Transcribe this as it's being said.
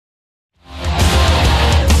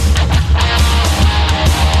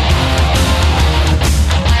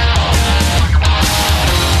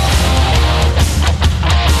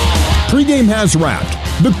has wrapped.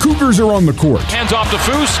 The Cougars are on the court. Hands off to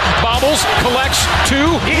Foose, bobbles, collects, 2,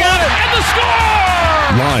 he got it, and the score!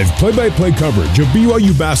 Live play-by-play coverage of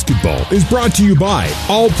BYU basketball is brought to you by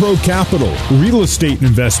All Pro Capital, Real Estate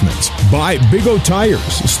Investments, by Big O Tires.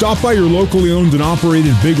 Stop by your locally owned and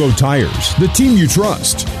operated Big O Tires, the team you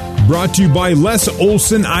trust. Brought to you by Les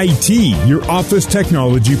Olson IT, your office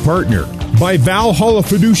technology partner. By Valhalla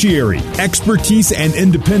Fiduciary, expertise and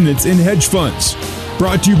independence in hedge funds.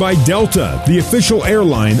 Brought to you by Delta, the official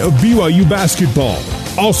airline of BYU basketball.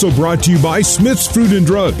 Also brought to you by Smith's Food and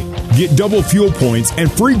Drug. Get double fuel points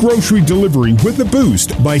and free grocery delivery with a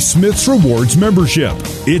boost by Smith's Rewards membership.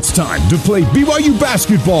 It's time to play BYU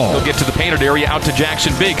basketball. They'll get to the painted area, out to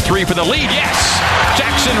Jackson. Big 3 for the lead. Yes!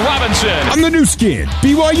 Jackson Robinson. On the new skin,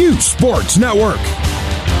 BYU Sports Network.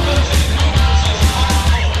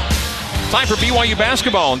 Time for BYU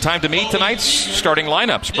basketball and time to meet tonight's starting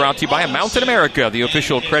lineups. Brought to you by Mountain America, the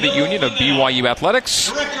official credit union of BYU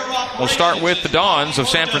Athletics. We'll start with the Dons of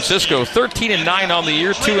San Francisco, 13-9 on the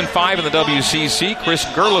year, 2-5 in the WCC. Chris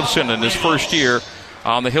Gerlofson in his first year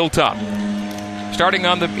on the Hilltop. Starting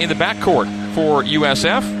in the backcourt for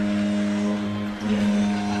USF,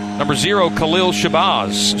 number 0, Khalil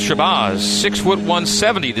Shabazz. Shabazz, 6 foot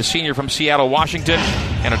 170, the senior from Seattle, Washington,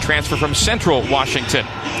 and a transfer from Central Washington.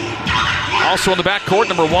 Also in the backcourt,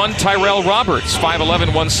 number 1, Tyrell Roberts, 5'11",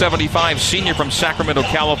 175, senior from Sacramento,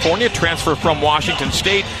 California, transfer from Washington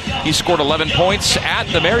State. He scored 11 points at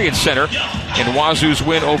the Marriott Center in Wazoo's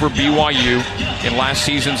win over BYU in last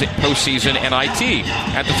season's postseason NIT.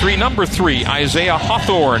 At the 3, number 3, Isaiah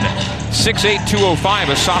Hawthorne, 6'8", 205,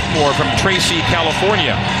 a sophomore from Tracy,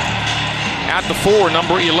 California. At the 4,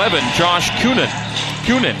 number 11, Josh Coonan,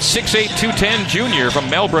 6'8", 210, junior from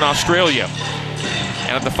Melbourne, Australia.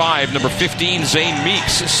 And at the 5, number 15, Zane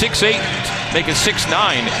Meeks, 6'8", making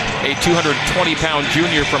 6'9", a 220-pound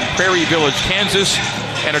junior from Prairie Village, Kansas,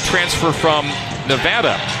 and a transfer from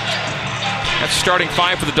Nevada. That's starting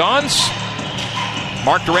 5 for the Dons.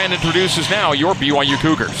 Mark Durand introduces now your BYU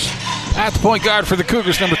Cougars. At the point guard for the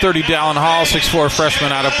Cougars, number 30, Dallin Hall, 6'4",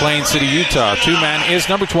 freshman out of Plain City, Utah. 2-man is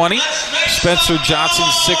number 20, Spencer Johnson,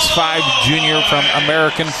 6'5", junior from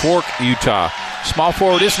American Fork, Utah. Small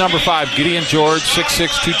forward is number 5, Gideon George,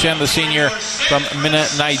 6'6", 210, the senior from Minna,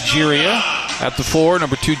 Nigeria. At the 4,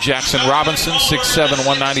 number 2, Jackson Robinson, 6'7",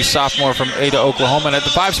 190, sophomore from Ada, Oklahoma. And at the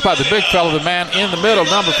 5 spot, the big fellow, the man in the middle,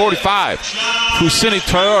 number 45, Fousseyni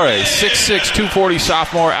Traore, 6'6", 240,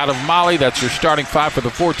 sophomore out of Mali. That's your starting 5 for the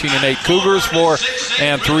 14-8 Cougars. 4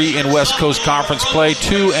 and 3 in West Coast Conference play.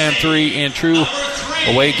 2 and 3 in true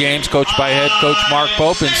away games, coached by head coach Mark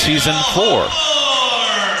Pope in season 4.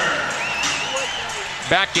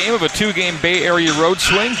 Back game of a 2-game Bay Area road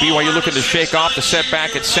swing. BYU looking to shake off the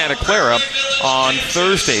setback at Santa Clara on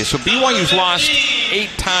Thursday. So BYU's lost 8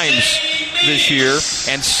 times this year,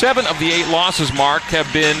 and 7 of the 8 losses, Mark,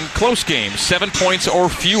 have been close games, 7 points or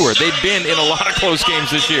fewer. They've been in a lot of close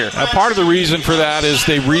games this year. Part of the reason for that is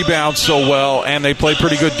they rebound so well, and they play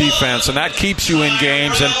pretty good defense, and that keeps you in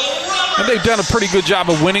games. And they've done a pretty good job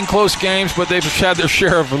of winning close games, but they've had their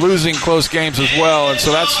share of losing close games as well. And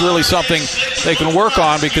so that's really something they can work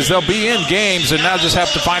on, because they'll be in games and now just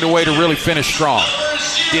have to find a way to really finish strong.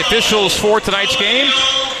 The officials for tonight's game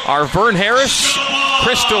are Vern Harris,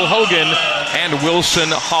 Crystal Hogan, and Wilson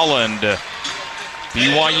Holland.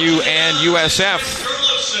 BYU and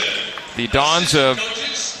USF. The Dons have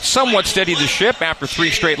somewhat steadied the ship after 3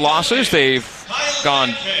 straight losses. They've gone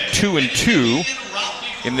 2-2.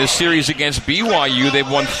 In this series against BYU, they've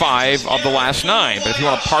won 5 of the last 9. But if you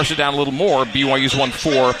want to parse it down a little more, BYU's won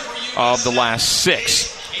 4 of the last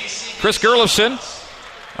 6. Chris Gerlofson,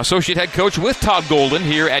 associate head coach with Todd Golden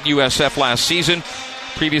here at USF last season.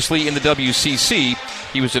 Previously in the WCC,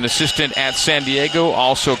 he was an assistant at San Diego,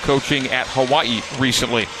 also coaching at Hawaii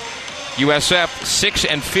recently. USF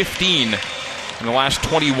 6-15 in the last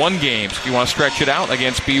 21 games. If you want to stretch it out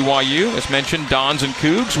against BYU, as mentioned, Dons and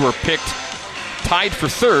Cougs were picked tied for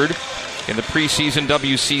 3rd in the preseason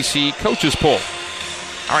WCC coaches poll.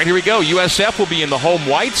 All right, here we go. USF will be in the home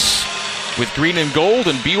whites with green and gold,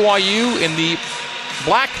 and BYU in the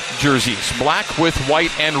black jerseys, black with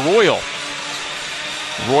white and royal.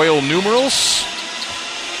 Royal numerals,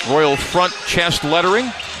 royal front chest lettering,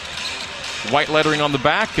 white lettering on the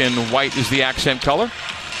back, and white is the accent color.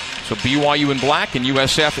 So BYU in black and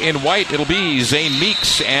USF in white. It'll be Zane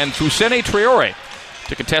Meeks and Fousseyni Traore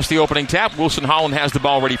to contest the opening tap. Wilson Holland has the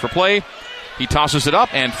ball ready for play. He tosses it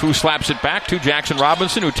up, and Fou slaps it back to Jackson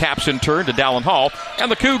Robinson, who taps in turn to Dallin Hall.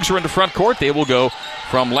 And the Cougs are in the front court. They will go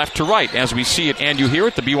from left to right. As we see it and you hear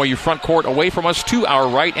it, the BYU front court away from us to our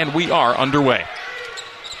right, and we are underway.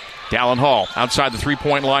 Dallin Hall outside the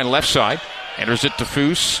three-point line left side. Enters it to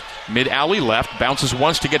Foose. Mid-alley left. Bounces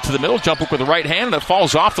once to get to the middle. Jump hook with the right hand. And it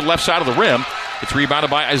falls off the left side of the rim. It's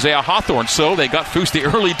rebounded by Isaiah Hawthorne. So they got Foose the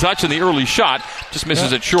early touch and the early shot. Just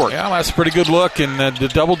misses it short. Yeah, that's a pretty good look. And the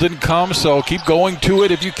double didn't come, so keep going to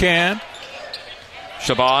it if you can.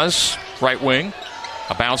 Shabazz, right wing.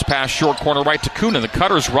 A bounce pass, short corner right to Coonan. The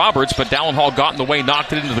cutter's Roberts, but Dallin Hall got in the way,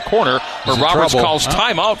 knocked it into the corner, where Roberts calls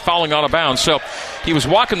timeout, fouling out of bounds. So he was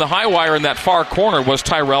walking the high wire in that far corner was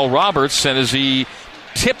Tyrell Roberts, and as he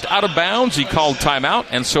tipped out of bounds, he called timeout,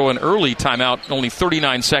 and so an early timeout, only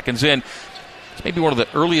 39 seconds in. It's maybe one of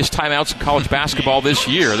the earliest timeouts in college basketball this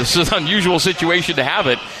year. This is an unusual situation to have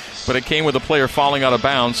it, but it came with a player falling out of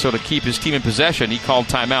bounds, so to keep his team in possession, he called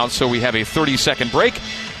timeout, so we have a 30-second break.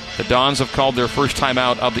 The Dons have called their first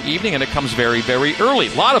timeout of the evening, and it comes very, very early.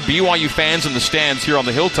 A lot of BYU fans in the stands here on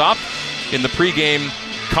the Hilltop in the pregame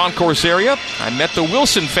concourse area. I met the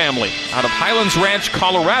Wilson family out of Highlands Ranch,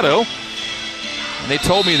 Colorado, and they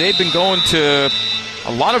told me they've been going to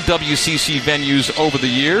a lot of WCC venues over the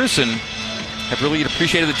years and have really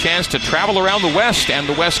appreciated the chance to travel around the West and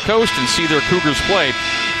the West Coast and see their Cougars play.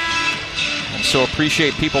 And so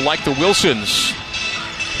appreciate people like the Wilsons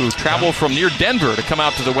who travel from near Denver to come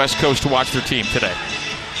out to the West Coast to watch their team today.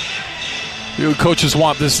 You coaches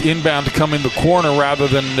want this inbound to come in the corner rather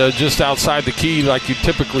than just outside the key like you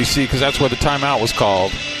typically see, because that's where the timeout was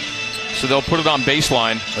called. So they'll put it on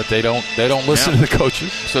baseline, but they don't listen to the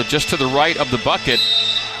coaches. So just to the right of the bucket,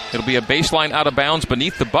 it'll be a baseline out of bounds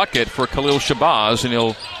beneath the bucket for Khalil Shabazz, and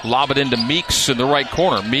he'll lob it into Meeks in the right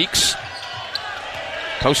corner. Meeks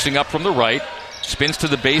posting up from the right. Spins to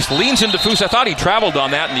the base, leans into Foose. I thought he traveled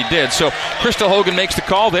on that, and he did. So Crystal Hogan makes the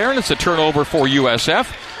call there, and it's a turnover for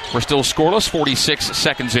USF. We're still scoreless, 46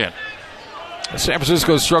 seconds in. San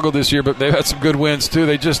Francisco struggled this year, but they've had some good wins, too.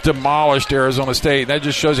 They just demolished Arizona State. That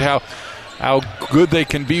just shows you how good they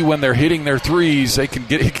can be when they're hitting their threes. They can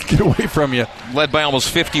get away from you. Led by almost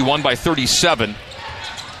 51 by 37.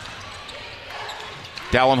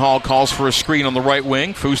 Dallin Hall calls for a screen on the right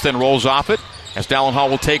wing. Foose then rolls off it, as Dallin Hall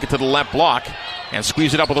will take it to the left block and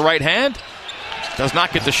squeeze it up with the right hand. Does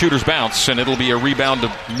not get the shooter's bounce, and it'll be a rebound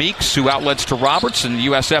to Meeks, who outlets to Roberts, and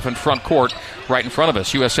USF in front court right in front of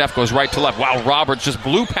us. USF goes right to left. Wow, Roberts just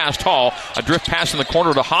blew past Hall. A drift pass in the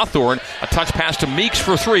corner to Hawthorne. A touch pass to Meeks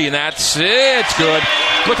for three, and that's it. It's good.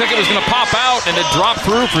 Looked like it was going to pop out, and it dropped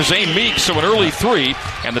through for Zane Meeks, so an early three,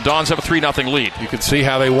 and the Dons have a 3-0 lead. You can see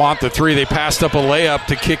how they want the three. They passed up a layup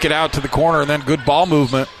to kick it out to the corner, and then good ball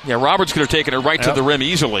movement. Yeah, Roberts could have taken it right to the rim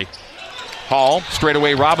easily. Hall, straight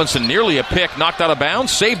away Robinson, nearly a pick, knocked out of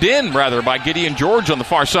bounds, saved in, rather, by Gideon George on the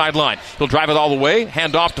far sideline. He'll drive it all the way,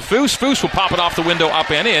 hand off to Foose. Foose will pop it off the window,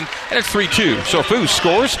 up and in, and it's 3-2. So Foose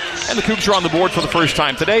scores, and the Cougs are on the board for the first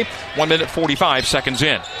time today, 1 minute 45 seconds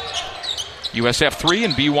in. USF 3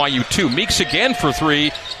 and BYU 2. Meeks again for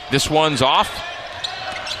three. This one's off.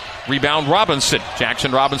 Rebound Robinson.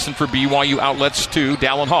 Jackson Robinson for BYU, outlets to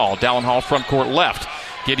Dallin Hall. Dallin Hall front court left.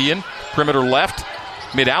 Gideon, perimeter left.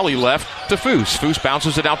 Mid-alley left to Foose. Foose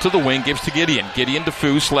bounces it out to the wing, gives to Gideon. Gideon to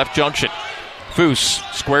Foose, left junction. Foose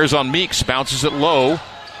squares on Meeks, bounces it low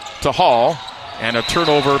to Hall, and a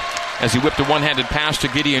turnover as he whipped a one-handed pass to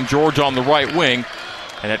Gideon George on the right wing,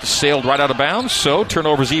 and it sailed right out of bounds. So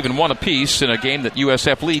turnovers even one apiece in a game that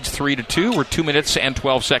USF leads 3-2. We're 2 minutes and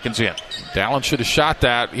 12 seconds in. Dallin should have shot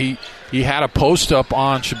that. He had a post up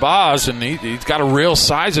on Shabazz, and he's got a real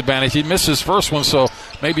size advantage. He missed his first one, so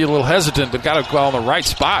maybe a little hesitant, but got to go on the right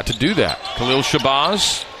spot to do that. Khalil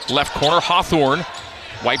Shabazz, left corner, Hawthorne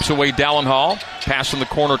wipes away Dallin Hall. Pass in the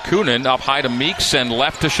corner, Coonan up high to Meeks, and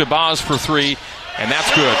left to Shabazz for three, and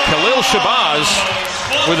that's good. Khalil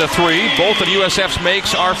Shabazz with a three. Both of USF's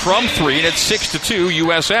makes are from three, and it's 6-2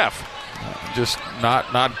 USF. Just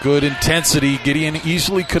not good intensity. Gideon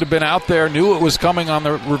easily could have been out there, knew it was coming on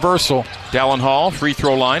the reversal. Dallin Hall, free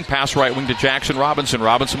throw line, pass right wing to Jackson Robinson.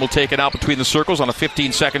 Robinson will take it out between the circles on a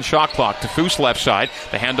 15-second shot clock to Foose left side.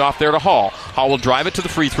 The handoff there to Hall. Hall will drive it to the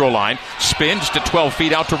free throw line. Spin just at 12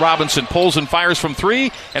 feet out to Robinson. Pulls and fires from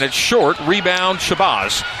three, and it's short. Rebound,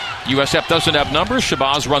 Shabazz. USF doesn't have numbers.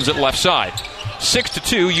 Shabazz runs it left side.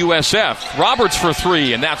 6-2 USF. Roberts for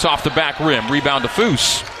three, and that's off the back rim. Rebound to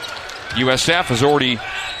Foose. USF has already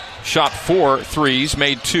shot 4 threes,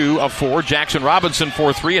 made 2 of 4. Jackson Robinson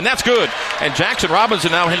 4-3, and that's good. And Jackson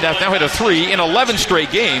Robinson now hit a 3 in 11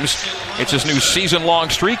 straight games. It's his new season-long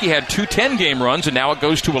streak. He had 2 10-game runs, and now it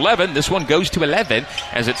goes to 11. This one goes to 11,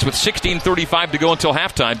 as it's with 16:35 to go until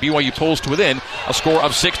halftime. BYU pulls to within a score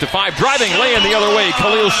of 6-5. Driving lay-in the other way,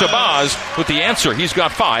 Khalil Shabazz with the answer. He's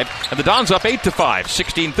got 5, and the Dons up 8-5.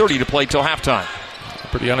 16:30 to play till halftime.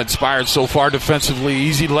 Pretty uninspired so far defensively.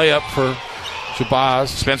 Easy layup for Shabazz.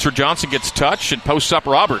 Spencer Johnson gets touched and posts up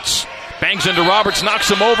Roberts. Bangs into Roberts, knocks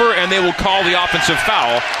him over, and they will call the offensive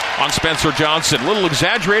foul on Spencer Johnson. A little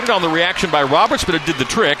exaggerated on the reaction by Roberts, but it did the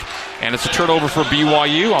trick. And it's a turnover for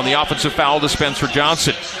BYU on the offensive foul to Spencer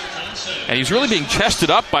Johnson. And he's really being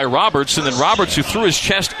chested up by Roberts, and then Roberts, who threw his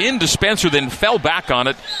chest into Spencer, then fell back on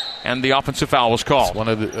it, and the offensive foul was called. It's one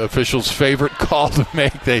of the officials' favorite call to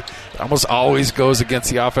make. They almost always goes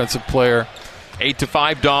against the offensive player.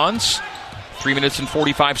 8-5 Dons. 3 minutes and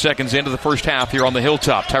 45 seconds into the first half here on the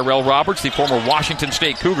Hilltop. Tyrell Roberts, the former Washington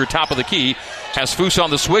State Cougar, top of the key, has Foose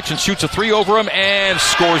on the switch and shoots a three over him and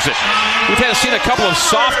scores it. We've seen a couple of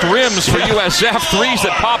soft rims for USF, threes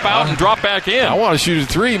that pop out and drop back in. I want to shoot a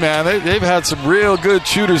three, man. They've had some real good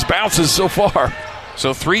shooters' bounces so far.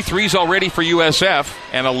 So 3 threes already for USF,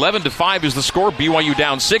 and 11-5 is the score. BYU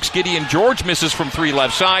down 6. Gideon George misses from 3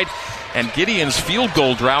 left side. And Gideon's field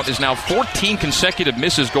goal drought is now 14 consecutive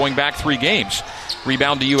misses going back 3 games.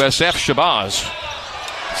 Rebound to USF, Shabazz.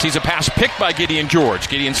 Sees a pass picked by Gideon George.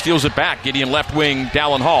 Gideon steals it back. Gideon left wing,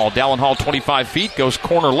 Dallin Hall. Dallin Hall 25 feet, goes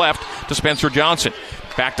corner left to Spencer Johnson.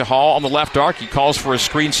 Back to Hall on the left arc. He calls for a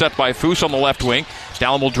screen set by Foose on the left wing.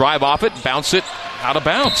 Dallin will drive off it, bounce it out of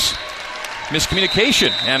bounds.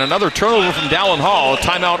 Miscommunication and another turnover from Dallin Hall. A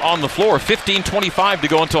timeout on the floor. 15:25 to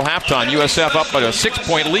go until halftime. USF up by a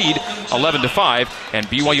 6-point lead, 11-5. And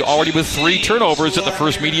BYU already with 3 turnovers at the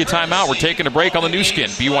first media timeout. We're taking a break on the new skin,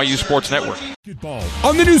 BYU Sports Network.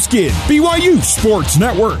 On the new skin, BYU Sports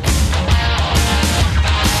Network.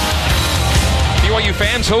 BYU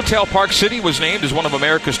fans, Hotel Park City was named as one of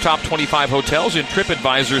America's top 25 hotels in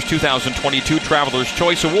TripAdvisor's 2022 Traveler's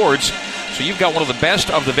Choice Awards. So you've got one of the best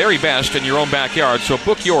of the very best in your own backyard. So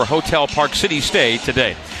book your Hotel Park City stay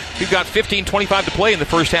today. We've got 15:25 to play in the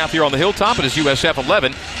first half here on the Hilltop. It is USF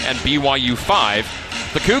 11 and BYU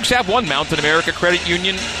 5. The Cougs have one Mountain America Credit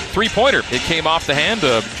Union three-pointer. It came off the hand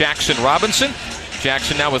of Jackson Robinson.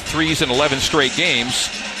 Jackson now with 3s in 11 straight games.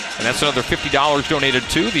 And that's another $50 donated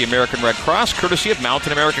to the American Red Cross, courtesy of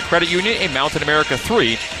Mountain America Credit Union, a Mountain America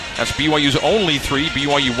 3. That's BYU's only 3.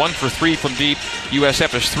 BYU 1 for 3 from deep.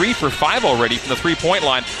 USF is 3 for 5 already from the three-point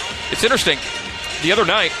line. It's interesting. The other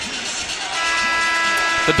night,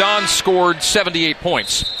 the Dons scored 78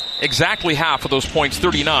 points. Exactly half of those points,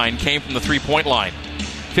 39, came from the three-point line,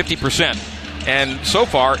 50%. And so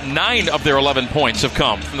far, 9 of their 11 points have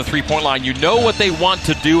come from the three-point line. You know what they want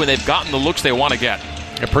to do, and they've gotten the looks they want to get.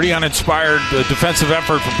 A pretty uninspired defensive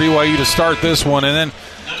effort for BYU to start this one, and then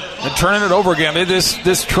turning it over again.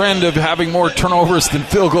 This trend of having more turnovers than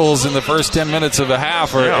field goals in the first 10 minutes of a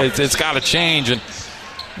half, it's got to change. And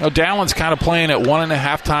Dallin's kind of playing at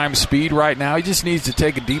 1.5 times speed right now. He just needs to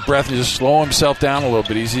take a deep breath and just slow himself down a little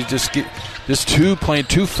bit. He's playing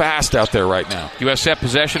too fast out there right now. USF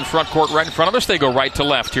possession, front court right in front of us. They go right to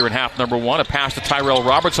left here in half number 1. A pass to Tyrell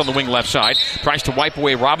Roberts on the wing left side. Tries to wipe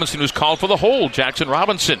away Robinson, who's called for the hold. Jackson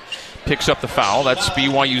Robinson picks up the foul. That's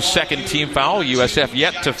BYU's second team foul. USF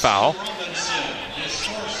yet to foul.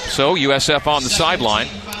 So USF on the sideline.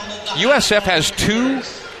 USF has 2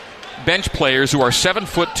 bench players who are 7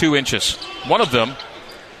 foot 2 inches. One of them,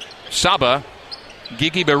 Saba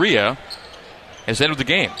Gigi Berea, has entered the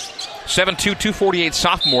game. 7'2", 248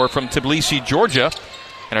 sophomore from Tbilisi, Georgia,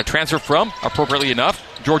 and a transfer from, appropriately enough,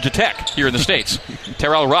 Georgia Tech here in the States.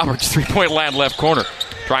 Tyrell Roberts, three-point land left corner.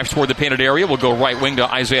 Drives toward the painted area, will go right wing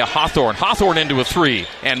to Isaiah Hawthorne. Hawthorne into a 3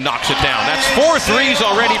 and knocks it down. That's 4 threes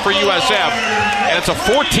already for USF, and it's a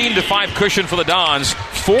 14-5 cushion for the Dons.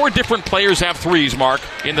 4 different players have 3s, Mark,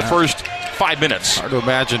 in the first 5 minutes. Hard to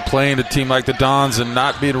imagine playing a team like the Dons and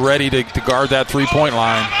not being ready to guard that three-point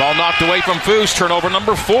line. Ball knocked away from Foose. Turnover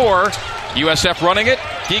number 4. USF running it.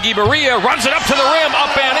 Gigi Berea runs it up to the rim,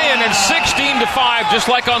 up and in, and 16-5, just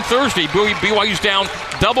like on Thursday. BYU's down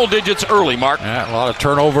double digits early, Mark. Yeah, a lot of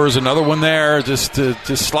turnovers. Another one there, just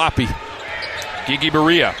sloppy. Gigi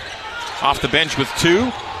Berea off the bench with 2.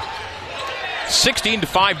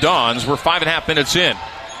 16-5 Dons. We're 5.5 minutes in.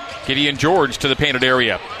 Gideon George to the painted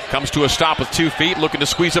area. Comes to a stop with 2 feet, looking to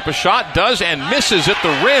squeeze up a shot. Does and misses at the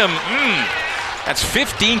rim. That's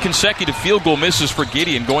 15 consecutive field goal misses for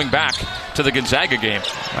Gideon going back to the Gonzaga game.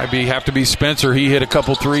 Might have to be Spencer. He hit a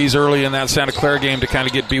couple threes early in that Santa Clara game to kind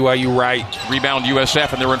of get BYU right. Rebound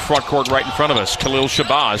USF, and they're in front court right in front of us. Khalil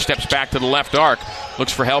Shabazz steps back to the left arc,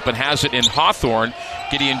 looks for help and has it in Hawthorne.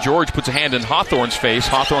 Gideon George puts a hand in Hawthorne's face.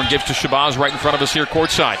 Hawthorne gives to Shabazz right in front of us here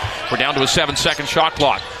courtside. We're down to a 7-second shot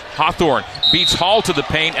clock. Hawthorne beats Hall to the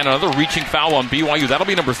paint, and another reaching foul on BYU. That'll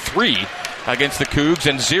be number 3 against the Cougs,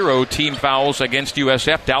 and 0 team fouls against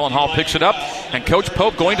USF. Dallin Hall picks it up, and Coach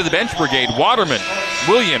Pope going to the bench brigade. Waterman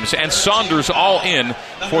Williams, and Saunders all in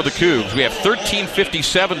for the Cougs. We have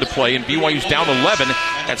 13:57 to play, and BYU's down 11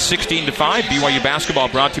 at 16-5. BYU basketball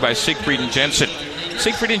brought to you by Siegfried and Jensen.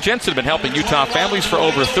 Siegfried and Jensen have been helping Utah families for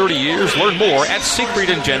over 30 years. Learn more at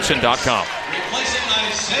siegfriedandjensen.com.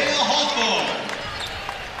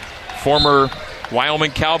 Former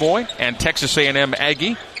Wyoming Cowboy and Texas A&M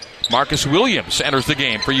Aggie Marcus Williams enters the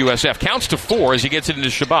game for USF. Counts to 4 as he gets it into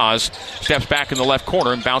Shabazz. Steps back in the left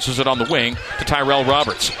corner and bounces it on the wing to Tyrell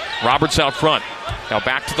Roberts. Roberts out front. Now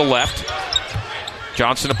back to the left.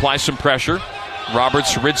 Johnson applies some pressure.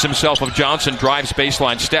 Roberts rids himself of Johnson, drives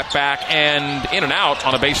baseline, step back, and in and out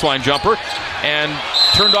on a baseline jumper, and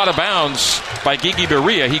turned out of bounds by Gigi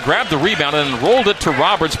Berea. He grabbed the rebound and rolled it to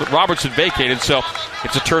Roberts, but Roberts had vacated, so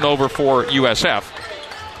it's a turnover for USF.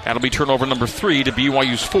 That'll be turnover number 3 to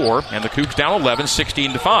BYU's 4, and the Cougs down 11,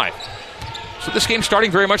 16-5. So this game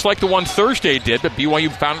starting very much like the one Thursday did, but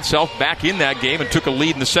BYU found itself back in that game and took a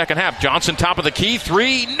lead in the second half. Johnson, top of the key,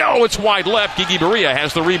 3. No, it's wide left. Gigi Berea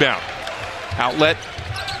has the rebound. Outlet,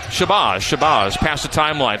 Shabazz past the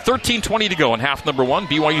timeline. 13:20 to go in half number 1.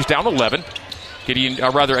 BYU's down 11.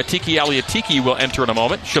 Atiki Aliatiki will enter in a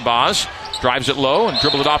moment. Shabazz drives it low and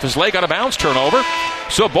dribbled it off his leg, out of bounds, turnover.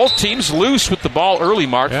 So both teams loose with the ball early,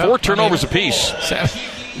 Mark. 4 turnovers apiece.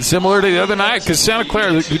 Similar to the other night, because Santa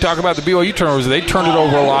Clara, we talk about the BYU turnovers, they turned it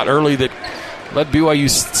over a lot early that let BYU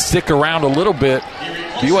stick around a little bit.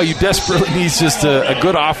 BYU desperately needs just a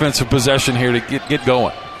good offensive possession here to get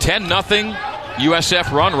going. 10-0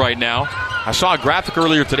 USF run right now. I saw a graphic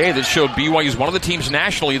earlier today that showed BYU is one of the teams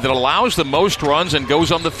nationally that allows the most runs and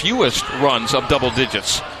goes on the fewest runs of double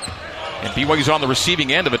digits. And BYU's on the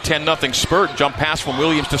receiving end of a 10-0 spurt. Jump pass from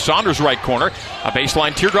Williams to Saunders' right corner. A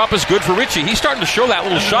baseline teardrop is good for Ritchie. He's starting to show that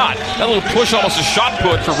little shot. That little push, almost a shot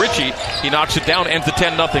put for Ritchie. He knocks it down, ends the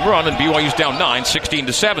 10-0 run, and BYU's down 9,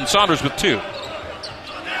 16-7. Saunders with 2.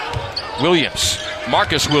 Williams.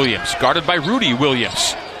 Marcus Williams, guarded by Rudy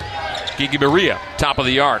Williams. Gigi Berea, top of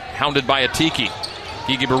the arc, hounded by Atiki.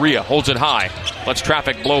 Gigi Berea holds it high, lets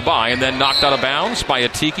traffic blow by, and then knocked out of bounds by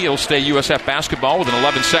Atiki. It'll stay USF basketball with an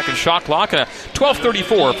 11-second shot clock and a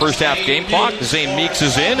 12:34 first half game clock. Zane Meeks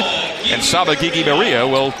is in, and Saba Gigi Berea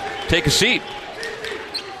will take a seat.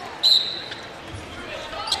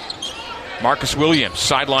 Marcus Williams,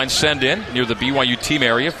 sideline send in near the BYU team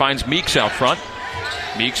area, finds Meeks out front.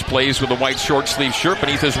 Meeks plays with a white short sleeve shirt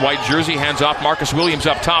beneath his white jersey, hands off Marcus Williams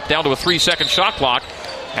up top, down to a 3-second shot clock,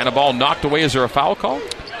 and a ball knocked away. Is there a foul call?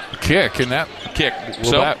 Kick, and that kick.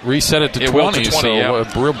 So that reset it to 20, so yeah.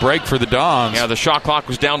 A real break for the Dons. Yeah, the shot clock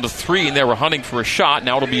was down to 3, and they were hunting for a shot.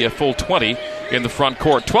 Now it'll be a full 20 in the front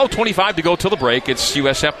court. 12:25 to go till the break. It's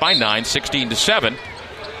USF by 9, 16-7.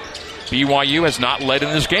 BYU has not led in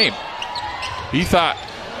this game.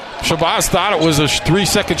 Shabazz thought it was a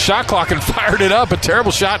 3-second shot clock and fired it up. A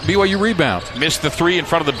terrible shot. BYU rebound. Missed the 3 in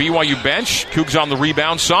front of the BYU bench. Cougs on the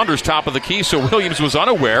rebound. Saunders top of the key, so Williams was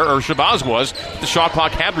unaware, or Shabazz was. The shot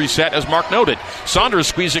clock had reset, as Mark noted. Saunders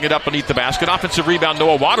squeezing it up beneath the basket. Offensive rebound,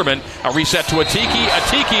 Noah Waterman. A reset to Atiki.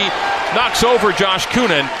 Atiki knocks over Josh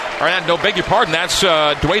Coonan. Beg your pardon, that's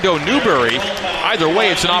Dwaydo Newberry. Either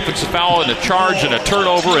way, it's an offensive foul and a charge and a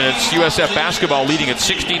turnover, and it's USF basketball leading at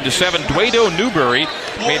 16-7. Dwaydo Newberry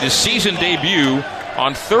made his season debut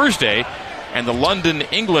on Thursday, and the London,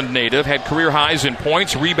 England native had career highs in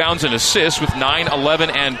points, rebounds, and assists with 9,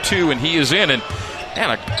 11, and 2, and he is in. And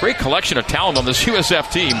a great collection of talent on this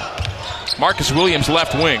USF team. Marcus Williams,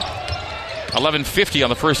 left wing. 11:50 on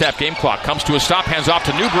the first half game clock. Comes to a stop, hands off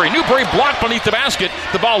to Newberry. Newberry blocked beneath the basket.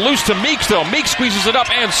 The ball loose to Meeks, though. Meeks squeezes it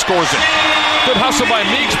up and scores it. Good hustle by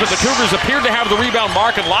Meeks, but the Cougars appeared to have the rebound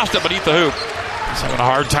mark and lost it beneath the hoop. He's having a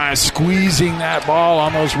hard time squeezing that ball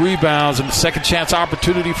on those rebounds, and second chance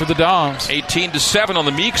opportunity for the Dons. 18-7 on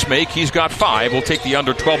the Meeks make. He's got 5. We'll take the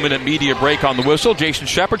under 12-minute media break on the whistle. Jason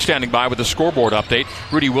Shepard standing by with a scoreboard update.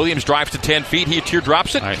 Rudy Williams drives to 10 feet. He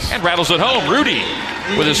teardrops it and rattles it home. Rudy,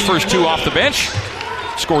 with his first 2 off the bench,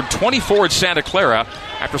 scored 24 at Santa Clara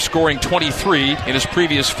after scoring 23 in his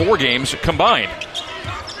previous 4 games combined.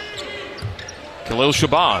 Khalil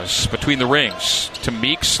Shabazz between the rings to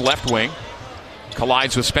Meeks, left wing.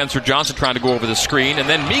 Collides with Spencer Johnson trying to go over the screen, and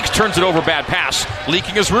then Meeks turns it over. Bad pass.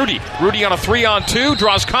 Leaking is Rudy. Rudy on a 3-on-2,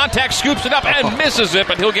 draws contact, scoops it up, and misses it,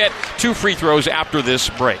 but he'll get 2 free throws after this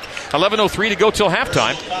break. 11:03 to go till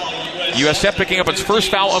halftime. USF picking up its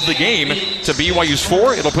first foul of the game to BYU's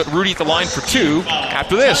 4. It'll put Rudy at the line for 2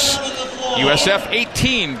 after this. USF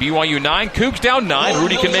 18, BYU 9. Cougs down 9.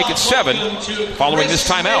 Rudy can make it 7 following this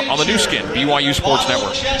timeout on the new skin, BYU Sports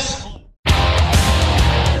Network.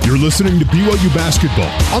 You're listening to BYU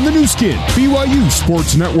Basketball on the new skin, BYU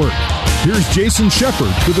Sports Network. Here's Jason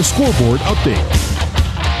Shepard with a scoreboard update.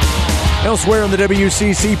 Elsewhere in the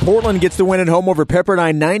WCC, Portland gets the win at home over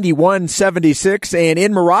Pepperdine 91-76. And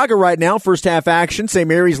in Moraga right now, first half action, St.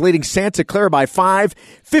 Mary's leading Santa Clara by 5,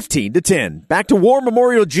 15-10. Back to War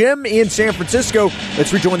Memorial Gym in San Francisco.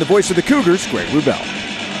 Let's rejoin the voice of the Cougars, Greg Wrubell.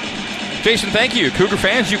 Jason, thank you. Cougar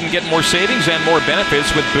fans, you can get more savings and more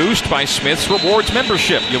benefits with Boost by Smith's Rewards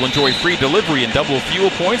membership. You'll enjoy free delivery and double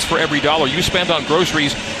fuel points for every dollar you spend on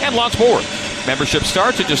groceries and lots more. Membership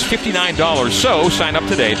starts at just $59, so sign up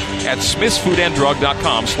today at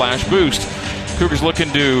smithsfoodanddrug.com/boost. Cougars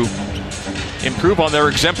looking to improve on their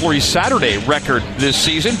exemplary Saturday record this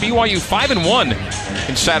season. BYU 5-1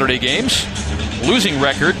 in Saturday games, losing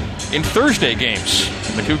record in Thursday games.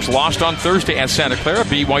 The Cougs lost on Thursday at Santa Clara.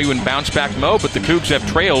 BYU in bounce-back mode, but the Cougs have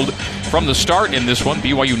trailed from the start in this one.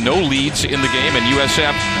 BYU no leads in the game, and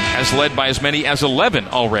USF has led by as many as 11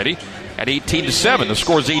 already at 18-7. The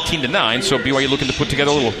score is 18-9, so BYU looking to put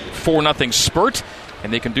together a little 4-0 spurt,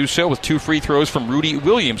 and they can do so with 2 free throws from Rudy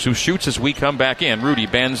Williams, who shoots as we come back in. Rudy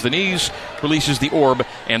bends the knees, releases the orb,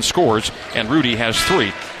 and scores, and Rudy has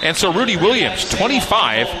 3. And so Rudy Williams,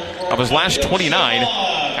 25 of his last 29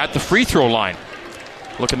 at the free throw line.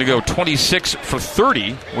 Looking to go 26 for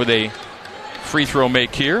 30 with a free throw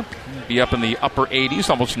make here. Be up in the upper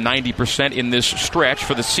 80s, almost 90% in this stretch.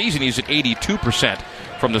 For the season, he's at 82%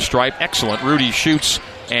 from the stripe. Excellent. Rudy shoots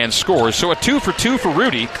and scores. So a 2 for 2 for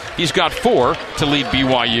Rudy. He's got 4 to lead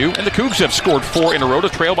BYU, and the Cougs have scored 4 in a row to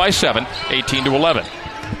trail by 7, 18-11.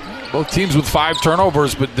 Both teams with 5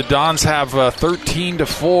 turnovers, but the Dons have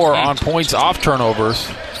 13-4 on points off turnovers.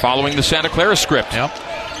 Following the Santa Clara script. Yep.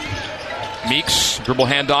 Meeks, dribble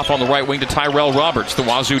handoff on the right wing to Tyrell Roberts. The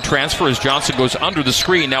Wazoo transfer as Johnson goes under the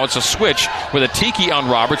screen. Now it's a switch with a tiki on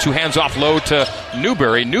Roberts, who hands off low to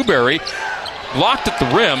Newberry. Newberry blocked at the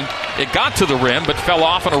rim. It got to the rim, but fell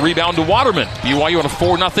off on a rebound to Waterman. BYU on a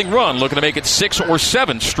 4-0 run, looking to make it 6 or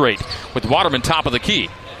 7 straight, with Waterman top of the key.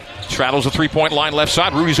 Straddles the three-point line left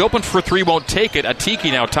side. Rudy's open for 3, won't take it.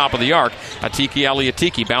 Atiki now top of the arc. Atiki Ali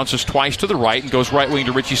Atiki bounces twice to the right and goes right wing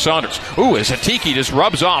to Richie Saunders. Ooh, as Atiki just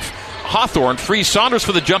rubs off Hawthorne, frees Saunders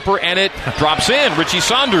for the jumper, and it drops in. Richie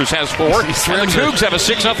Saunders has 4, and the Cougs have a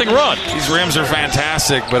 6-0 run. These rims are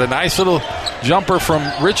fantastic, but a nice little jumper from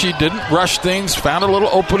Richie. Didn't rush things, found a little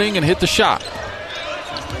opening, and hit the shot.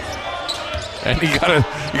 And you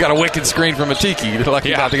got a wicked screen from Atiki. You're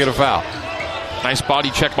lucky not to get a foul. Nice body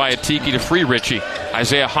check by Atiki to free Richie.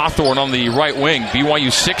 Isaiah Hawthorne on the right wing. BYU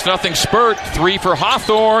 6-0 spurt. 3 for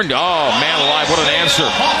Hawthorne. Oh, man alive, what an answer.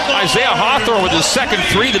 Isaiah Hawthorne with his second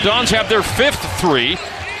 3. The Dons have their 5th 3.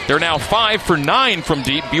 They're now 5 for 9 from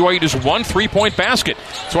deep. BYU just 1 3-point basket.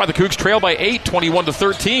 That's why the Cougs trail by 8,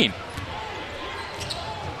 21-13.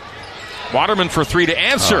 Waterman for 3 to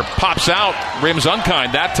answer. Pops out. Rims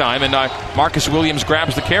unkind that time, and Marcus Williams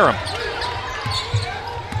grabs the carom.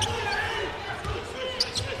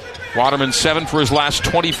 Waterman 7 for his last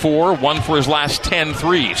 24, 1 for his last 10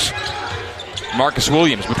 threes. Marcus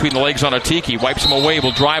Williams between the legs on Atiki, wipes him away,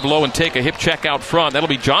 will drive low and take a hip check out front. That'll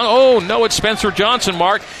be John. Oh, no, it's Spencer Johnson,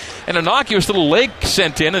 Mark. An innocuous little leg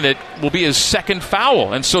sent in, and it will be his second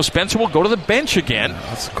foul. And so Spencer will go to the bench again.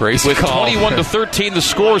 That's a crazy with call. 21-13 the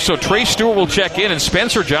score. So Trey Stewart will check in, and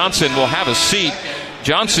Spencer Johnson will have a seat.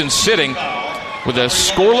 Johnson sitting with a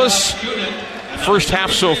scoreless first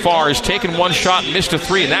half so far. Has taken 1 shot, missed a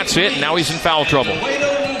 3, and that's it. Now he's in foul trouble.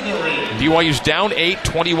 BYU's down 8,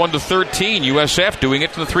 21-13. USF doing it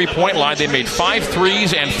from the 3-point line. They made 5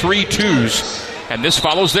 threes and 3 twos. And this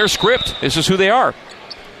follows their script. This is who they are.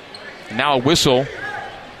 Now a whistle.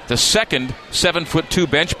 The second 7'2"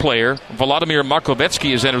 bench player, Volodymyr Markovetsky,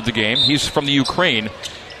 has entered the game. He's from the Ukraine,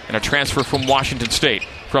 and a transfer from Washington State.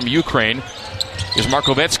 From Ukraine is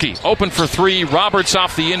Markovetsky. Open for 3. Roberts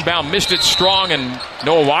off the inbound. Missed it strong, and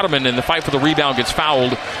Noah Waterman in the fight for the rebound gets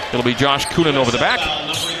fouled. It'll be Josh Coonan over the back.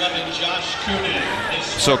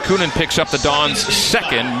 So Coonan picks up the Dons'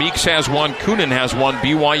 second. Meeks has 1. Coonan has 1.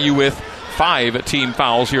 BYU with 5 team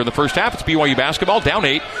fouls here in the first half. It's BYU basketball down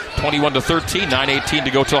 8, 21-13, 9:18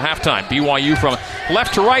 to go till halftime. BYU from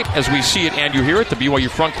left to right as we see it and you hear it. The BYU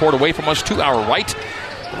front court away from us to our right.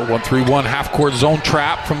 A 1-3-1 half-court zone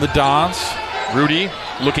trap from the Dons. Rudy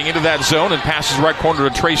looking into that zone and passes right corner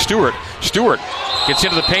to Trey Stewart. Stewart gets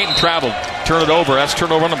into the paint and traveled. Turn it over. That's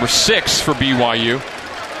turnover number 6 for BYU.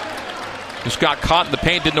 Just got caught in the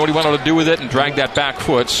paint, didn't know what he wanted to do with it, and dragged that back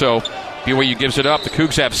foot. So BYU gives it up. The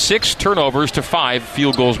Cougs have 6 turnovers to 5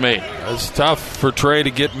 field goals made. It's tough for Trey to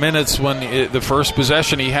get minutes when the first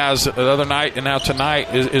possession he has the other night and now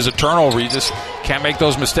tonight is a turnover. He just Can't make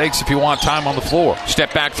those mistakes if you want time on the floor.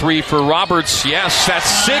 Step back three for Roberts. Yes, that's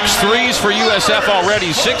 6 threes for USF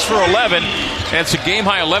already. 6 for 11. And it's a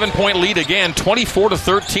game-high 11-point lead again,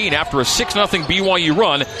 24-13 after a 6-0 BYU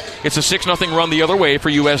run. It's a 6-0 run the other way for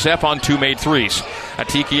USF on 2 made threes.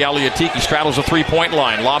 Atiki Aliatiki straddles the three-point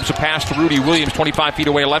line, lobs a pass to Rudy Williams, 25 feet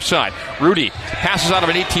away left side. Rudy passes out of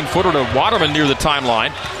an 18-footer to Waterman near the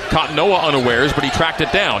timeline. Caught Noah unawares, but he tracked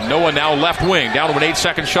it down. Noah now left wing, down to an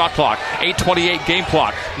 8-second shot clock. 8:28 game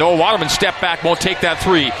clock. Noah Waterman step back, won't take that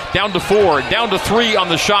three. Down to 4, down to 3 on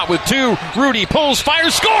the shot with 2. Rudy pulls,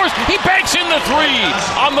 fires, scores. He banks in the 3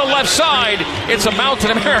 on the left side. It's a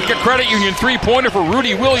Mountain America Credit Union three-pointer for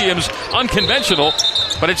Rudy Williams. Unconventional,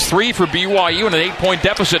 but it's 3 for BYU and an 8-point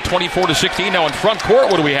deficit, 24-16. Now in front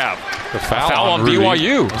court, what do we have? The foul on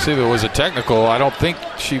BYU. Let's see if it was a technical. I don't think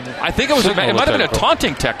she. I think it was. It might have been a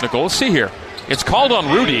taunting technical. Let's see here. It's called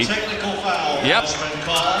on Rudy. Yep.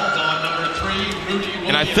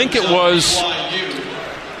 And I think it was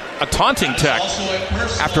a taunting tech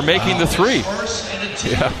after making the 3.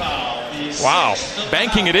 Yeah. Wow.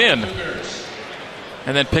 Banking it in.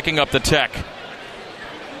 And then picking up the tech.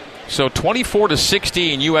 So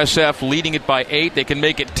 24-16, USF leading it by 8. They can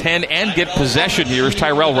make it 10 and get possession here as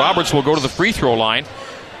Tyrell Roberts will go to the free throw line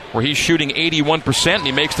where he's shooting 81% and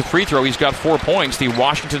he makes the free throw. He's got 4 points. The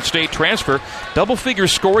Washington State transfer, double-figure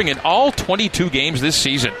scoring in all 22 games this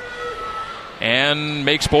season. And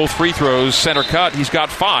makes both free throws. Center cut, he's got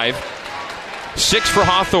 5. 6 for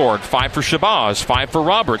Hawthorne, 5 for Shabazz, 5 for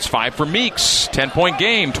Roberts, 5 for Meeks. 10-point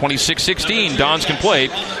game, 26-16. Dons can play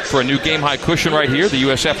for a new game-high cushion right here. The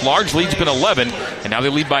USF large lead's been 11, and now they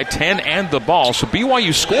lead by 10 and the ball. So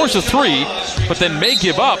BYU scores a 3, but then may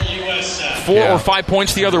give up 4 or 5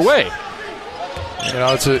 points the other way. You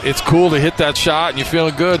know, it's cool to hit that shot, and you're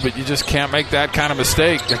feeling good, but you just can't make that kind of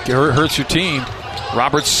mistake. It hurts your team.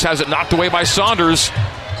 Roberts has it knocked away by Saunders.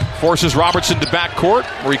 Forces Robertson to backcourt,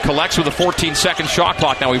 where he collects with a 14-second shot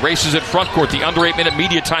clock. Now he races at front court. The under 8-minute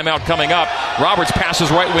media timeout coming up. Roberts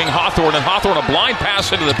passes right wing Hawthorne, and Hawthorne a blind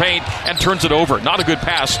pass into the paint and turns it over. Not a good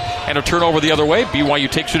pass, and a turnover the other way. BYU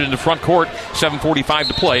takes it into front court. 7:45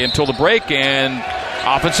 to play until the break, and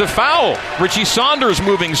offensive foul. Richie Saunders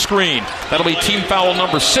moving screen. That'll be team foul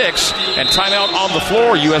number 6, and timeout on the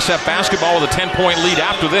floor. USF basketball with a 10-point lead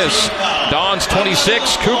after this. Dons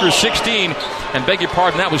 26, Cougars 16. And beg your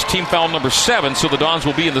pardon, that was team foul number 7, so the Dons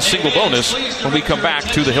will be in the single bonus when we come back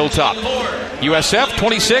to the Hilltop. USF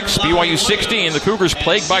 26, BYU 16. The Cougars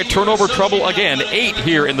plagued by turnover trouble again. 8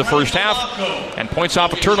 here in the first half. And points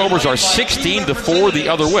off of turnovers are 16-4 the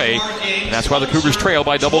other way. And that's why the Cougars trail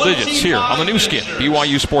by double digits here on the new skin,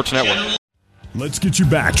 BYU Sports Network. Let's get you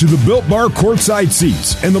back to the Built Bar courtside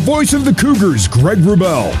seats and the voice of the Cougars, Greg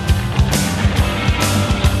Wrubell.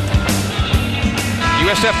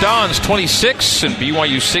 USF Dons 26 and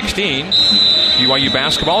BYU 16. BYU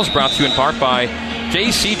basketball is brought to you in part by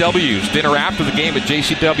JCW's. Dinner after the game at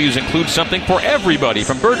JCW's includes something for everybody,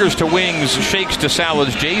 from burgers to wings, shakes to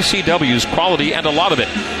salads. JCW's, quality and a lot of it.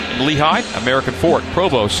 In Lehigh, American Fork,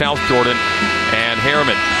 Provo, South Jordan, and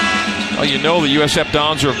Harriman. Well, you know the USF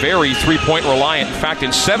Dons are very three-point reliant. In fact,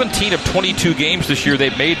 in 17 of 22 games this year,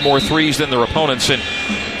 they've made more threes than their opponents. And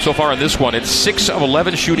so far in this one, it's 6 of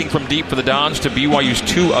 11 shooting from deep for the Dons to BYU's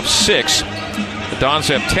 2 of 6. The Dons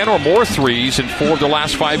have 10 or more threes in 4 of their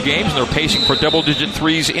last 5 games, and they're pacing for double-digit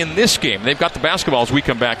threes in this game. They've got the basketball as we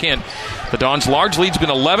come back in. The Dons' large lead's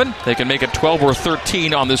been 11. They can make it 12 or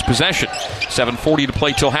 13 on this possession. 7:40 to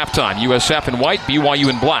play till halftime. USF in white, BYU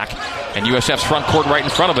in black. And USF's front court right in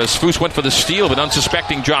front of us. Foose went for the steal of an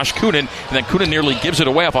unsuspecting Josh Coonan, and then Coonan nearly gives it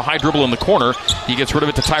away off a high dribble in the corner. He gets rid of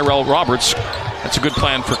it to Tyrell Roberts. That's a good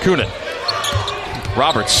plan for Coonan.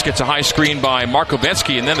 Roberts gets a high screen by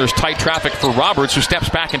Markovetsky, and then there's tight traffic for Roberts, who steps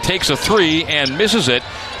back and takes a 3 and misses it.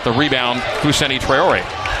 The rebound, Fousseyni Traore.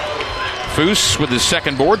 Foose with his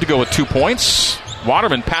second board to go with 2 points.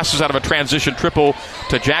 Waterman passes out of a transition triple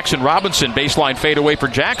to Jackson Robinson. Baseline fadeaway for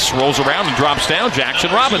Jax. Rolls around and drops down.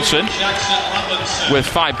 Jackson Robinson with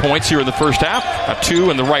 5 points here in the first half. A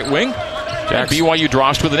 2 in the right wing. And BYU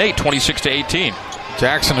draws with an 8, 26-18.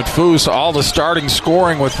 Jackson and Foose, all the starting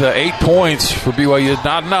scoring with 8 points for BYU.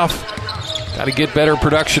 Not enough. Got to get better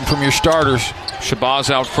production from your starters. Shabazz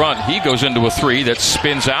out front. He goes into a 3 that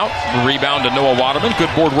spins out. Rebound to Noah Waterman. Good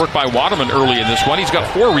board work by Waterman early in this one. He's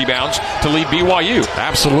got 4 rebounds to lead BYU.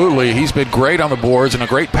 Absolutely. He's been great on the boards, and a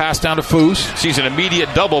great pass down to Foose. Sees an immediate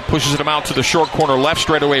double, pushes him out to the short corner left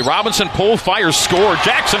straightaway. Robinson pull, fires, score.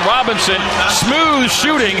 Jackson Robinson, smooth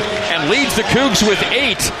shooting, and leads the Cougs with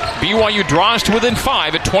 8. BYU draws to within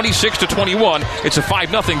 5 at 26-21. It's a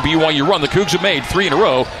 5-0 BYU run. The Cougs have made 3 in a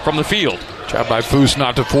row from the field. Job by Foose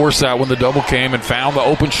not to force that when the double came and found the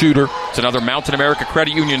open shooter. It's another Mountain America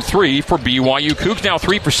Credit Union 3 for BYU. Cougs now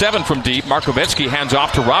 3 for 7 from deep. Markovetsky hands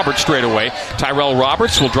off to Roberts straight away. Tyrell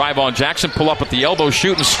Roberts will drive on Jackson, pull up at the elbow,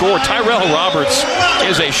 shoot and score. Tyrell Roberts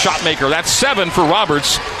is a shot maker. That's 7 for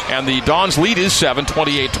Roberts, and the Dons lead is 7,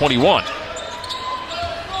 28-21.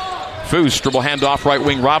 Foose, dribble handoff, right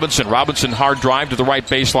wing Robinson. Robinson, hard drive to the right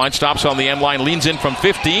baseline, stops on the end line, leans in from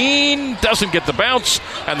 15, doesn't get the bounce,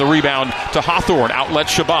 and the rebound to Hawthorne. Outlet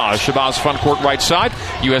Shabazz. Shabazz front court right side.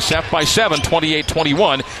 USF by 7,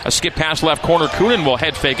 28-21. A skip pass left corner. Coonan will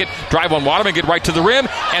head fake it. Drive on Waterman, get right to the rim,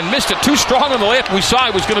 and missed it too strong on the layup. We saw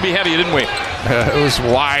it was going to be heavy, didn't we? It was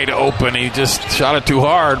wide open. He just shot it too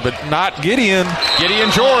hard, but not Gideon.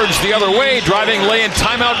 Gideon George the other way, driving lay-in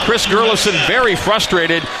timeout. Chris Gerlison very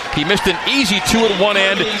frustrated. He missed an easy 2 at one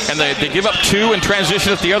end, and they give up 2 in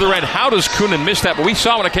transition at the other end. How does Coonan miss that? But we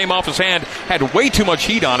saw when it came off his hand, had way too much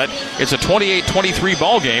heat on it. It's a 28-23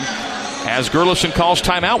 ball game. As Gerlison calls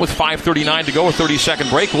timeout with 5:39 to go, a 30-second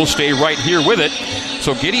break. We'll stay right here with it.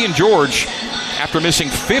 So Gideon George, after missing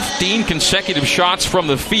 15 consecutive shots from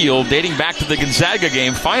the field, dating back to the Gonzaga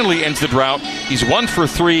game, finally ends the drought. He's 1 for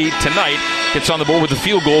 3 tonight. Gets on the board with a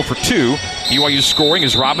field goal for 2. BYU's scoring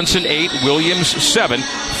is Robinson 8, Williams 7,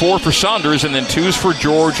 4 for Saunders, and then 2s for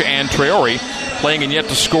George and Traore. Playing and yet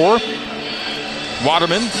to score,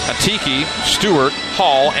 Waterman, Atiki, Stewart,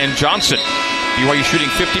 Hall, and Johnson. BYU shooting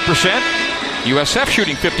 50%, USF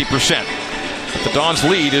shooting 50%. But the Dons'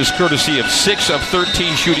 lead is courtesy of 6 of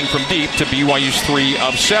 13 shooting from deep to BYU's 3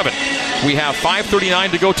 of 7. We have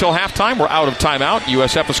 5:39 to go till halftime. We're out of timeout.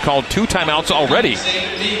 USF has called 2 timeouts already.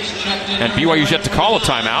 And BYU's yet to call a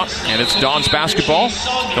timeout. And it's Dons basketball.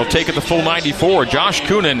 They'll take it the full 94. Josh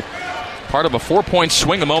Coonan, part of a 4-point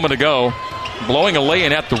swing a moment ago, blowing a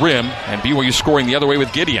lay-in at the rim. And BYU scoring the other way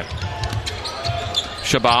with Gideon.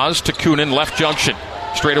 Shabazz to Coonan, left junction.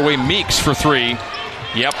 Straight away Meeks for 3.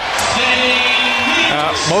 Yep.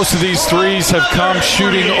 Most of these threes have come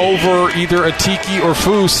shooting over either Atiki or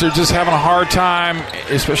Foose. They're just having a hard time,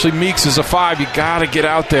 especially Meeks is a 5. You got to get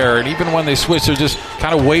out there. And even when they switch, they're just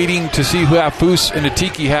kind of waiting to see who Foose and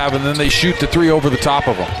Atiki have, and then they shoot the 3 over the top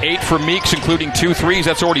of them. 8 for Meeks, including 2 threes.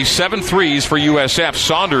 That's already 7 threes for USF.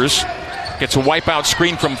 Saunders gets a wipeout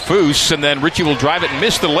screen from Foose, and then Ritchie will drive it and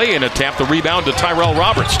miss the lay-in attempt. The rebound to Tyrell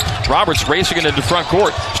Roberts. Roberts racing it into front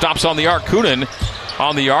court. Stops on the arc. Coonan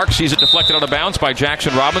on the arc, sees it deflected out of bounds by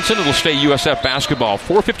Jackson Robinson. It'll stay USF basketball.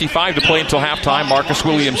 4:55 to play until halftime. Marcus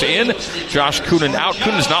Williams in, Josh Coonan out.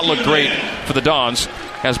 Coonan does not look great for the Dons.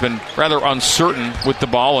 Has been rather uncertain with the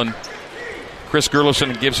ball, and Chris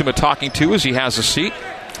Gerlison gives him a talking to as he has a seat.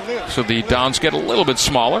 So the Dons get a little bit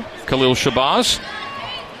smaller. Khalil Shabazz,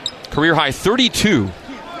 career high 32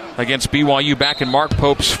 against BYU back in Mark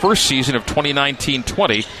Pope's first season of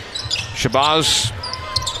 2019-20. Shabazz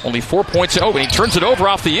only 4 points. Oh, and he turns it over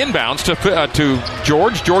off the inbounds to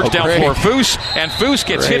George. George down for Foose, and Foose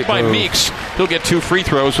gets hit by Meeks. He'll get 2 free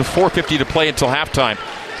throws with 4:50 to play until halftime.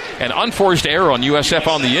 An unforced error on USF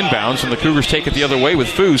on the inbounds, and the Cougars take it the other way with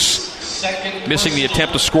Foose missing the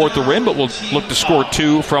attempt to score at the rim, but will look to score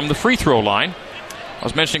 2 from the free throw line. I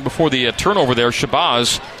was mentioning before the turnover there,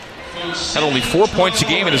 Shabazz had only 4 points a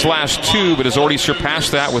game in his last 2, but has already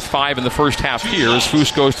surpassed that with 5 in the first half here as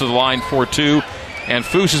Foose goes to the line for 2. And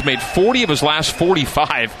Foose has made 40 of his last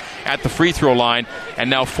 45 at the free throw line,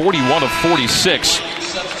 and now 41 of 46.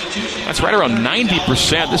 That's right around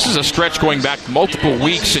 90%. This is a stretch going back multiple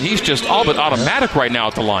weeks, and he's just all but automatic right now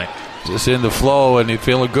at the line. Just in the flow, and he's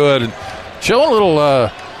feeling good. And showing a little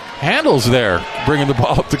handles there, bringing the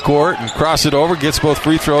ball up the court and cross it over, gets both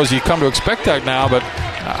free throws. You come to expect that now, but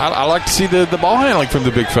I like to see the ball handling from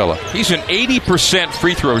the big fella. He's an 80%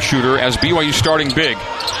 free throw shooter as BYU starting big.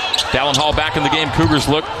 Dallin Hall back in the game. Cougars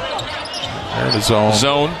look. There the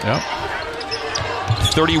zone. Yep.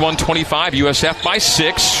 31-25. USF by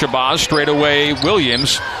 6. Shabazz straight away.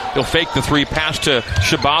 Williams. He'll fake the 3 pass to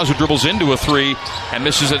Shabazz, who dribbles into a 3 and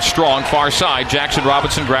misses it strong. Far side. Jackson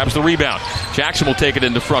Robinson grabs the rebound. Jackson will take it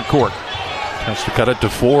into front court. Has to cut it to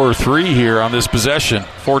 4-3 here on this possession.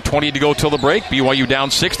 4:20 to go till the break. BYU down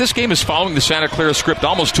 6. This game is following the Santa Clara script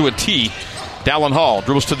almost to a T. Dallin Hall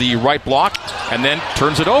dribbles to the right block and then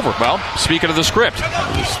turns it over. Well, speaking of the script.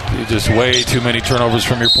 Just way too many turnovers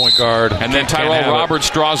from your point guard. And then Tyrell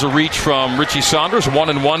Roberts draws a reach from Richie Saunders.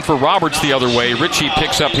 1-1 for Roberts the other way. Richie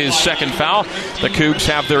picks up his second foul. The Cougs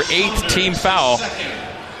have their 8th team foul.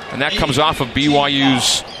 And that comes off of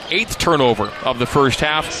BYU's 8th turnover of the first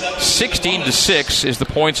half. 16-6 is the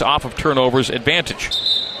points off of turnovers advantage.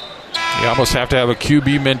 You almost have to have a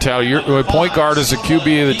QB mentality. Your point guard is the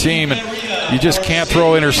QB of the team, and you just can't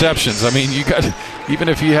throw interceptions. I mean, you got, even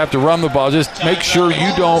if you have to run the ball, just make sure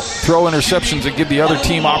you don't throw interceptions and give the other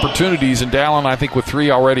team opportunities. And Dallin, I think, with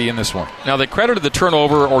 3 already in this one. Now, they credited the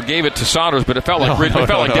turnover or gave it to Saunders, but it felt like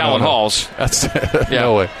Dallin Hall's. That's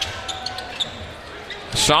no way.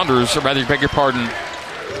 Saunders, or rather, beg your pardon,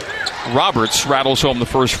 Roberts rattles home the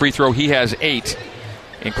first free throw. He has 8,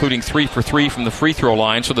 including 3 for 3 from the free throw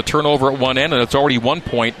line. So the turnover at one end, and it's already 1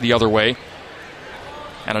 point the other way.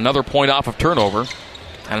 And another point off of turnover.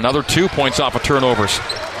 And another 2 points off of turnovers.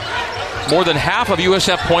 More than half of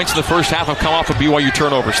USF points in the first half have come off of BYU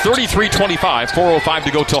turnovers. 33-25, 4:05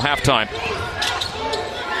 to go till halftime.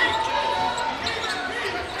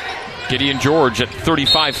 Gideon George at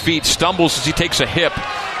 35 feet stumbles as he takes a hip.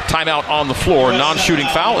 Timeout on the floor. Non-shooting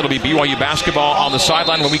foul. It'll be BYU basketball on the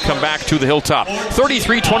sideline when we come back to the Hilltop.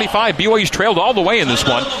 33-25. BYU's trailed all the way in this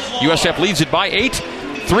one. USF leads it by 8.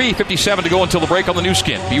 3:57 to go until the break on the new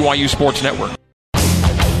skin. BYU Sports Network.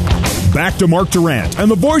 Back to Mark Durrant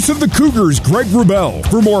and the voice of the Cougars, Greg Wrubell,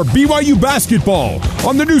 for more BYU basketball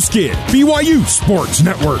on the new skin. BYU Sports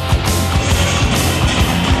Network.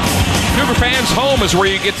 Cougar fans, home is where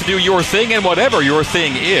you get to do your thing, and whatever your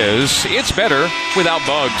thing is, it's better without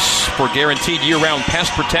bugs. For guaranteed year-round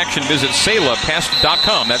pest protection, visit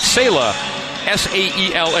SaelaPest.com. That's Saela,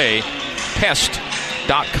 S-A-E-L-A,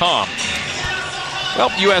 pest.com. Well,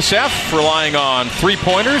 USF relying on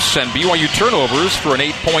three-pointers and BYU turnovers for an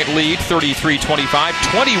 8-point lead, 33-25.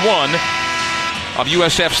 21 of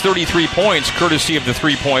USF's 33 points courtesy of the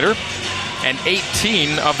three-pointer, and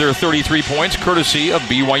 18 of their 33 points courtesy of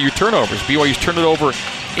BYU turnovers. BYU's turned it over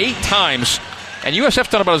 8 times, and USF's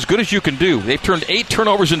done about as good as you can do. They've turned 8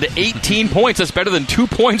 turnovers into 18 points. That's better than 2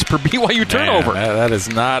 points per BYU turnover. Man, that is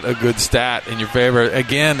not a good stat in your favor.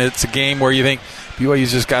 Again, it's a game where you think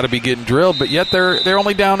BYU's just got to be getting drilled, but yet they're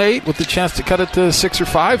only down 8 with the chance to cut it to 6 or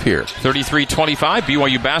 5 here. 33-25,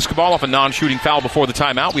 BYU basketball off a non-shooting foul before the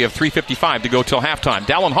timeout. We have 3:55 to go till halftime.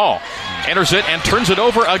 Dallin Hall enters it and turns it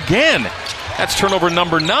over again. That's turnover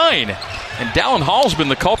number 9. And Dallin Hall's been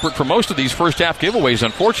the culprit for most of these first-half giveaways,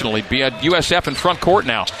 unfortunately. Be at USF in front court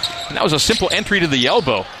now. And that was a simple entry to the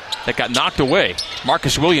elbow that got knocked away.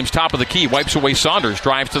 Marcus Williams, top of the key, wipes away Saunders,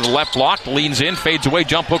 drives to the left block, leans in, fades away,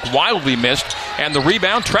 jump hook wildly missed, and the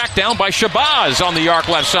rebound tracked down by Shabazz on the arc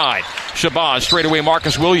left side. Shabazz straight away,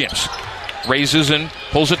 Marcus Williams raises and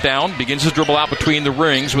pulls it down, begins his dribble out between the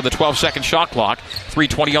rings with a 12-second shot clock,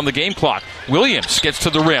 3:20 on the game clock. Williams gets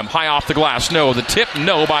to the rim, high off the glass, no. The tip,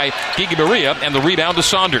 no, by Gigi Berea, and the rebound to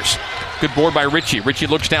Saunders. Good board by Ritchie. Ritchie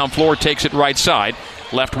looks down floor, takes it right side.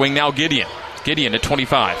 Left wing now Gideon. Gideon at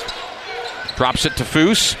 25. Drops it to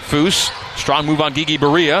Foose. Foose, strong move on Gigi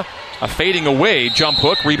Berea. A fading away jump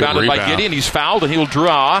hook, rebounded by Gideon. He's fouled, and he'll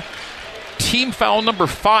draw team foul number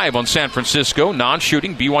 5 on San Francisco.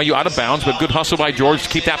 Non-shooting, BYU out of bounds, but good hustle by George to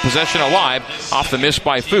keep that possession alive. Off the miss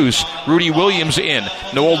by Foose. Rudy Williams in.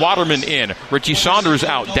 Noah Waterman in. Richie Saunders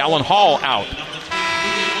out. Dallin Hall out.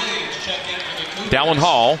 Dallin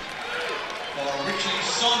Hall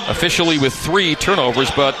officially with 3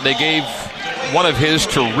 turnovers, but they gave one of his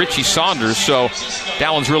to Richie Saunders, so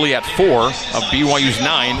Dallin's really at 4 of BYU's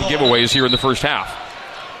 9 giveaways here in the first half.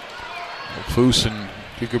 Foose and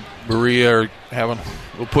Berea are having a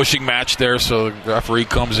little pushing match there, so the referee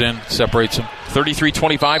comes in, separates them.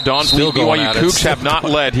 33-25, Don's lead. BYU Cougs have not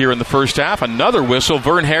led here in the first half. Another whistle.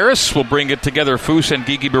 Vern Harris will bring it together, Foose and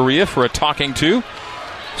Gigi Berea for a talking to.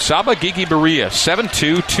 Saba Gigi Berea, 7'2",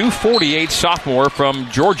 248 sophomore from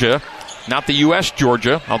Georgia. Not the U.S.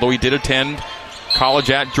 Georgia, although he did attend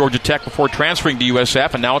college at Georgia Tech before transferring to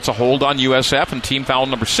USF, and now it's a hold on USF and team foul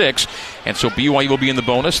number 6. And so BYU will be in the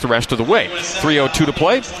bonus the rest of the way. 3:02 to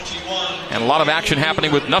play, and a lot of action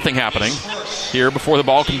happening with nothing happening here before the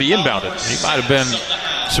ball can be inbounded. He might have been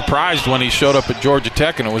surprised when he showed up at Georgia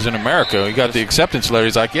Tech and it was in America. He got the acceptance letter.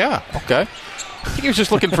 He's like, yeah, okay. I think he was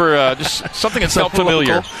just looking for just something that felt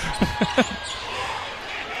familiar.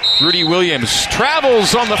 Rudy Williams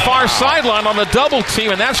travels on the far sideline on the double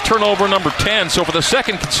team, and that's turnover number 10. So for the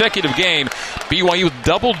second consecutive game, BYU with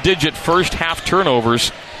double-digit first-half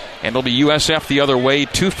turnovers, and it'll be USF the other way,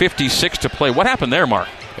 2:56 to play. What happened there, Mark?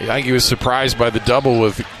 I think he was surprised by the double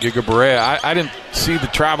with Giga Berea. I didn't see the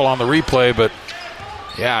travel on the replay, but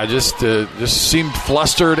yeah, just seemed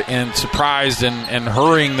flustered and surprised and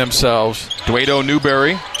hurrying themselves. Duedo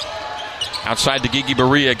Newberry outside to Gigi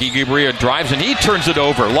Berea. Gigi Berea drives, and he turns it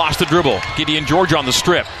over. Lost the dribble. Gideon George on the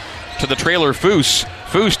strip. To the trailer, Foose.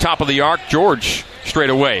 Foose, top of the arc. George straight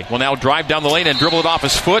away. Will now drive down the lane and dribble it off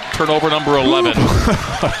his foot. Turnover number 11.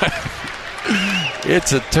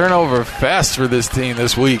 It's a turnover fest for this team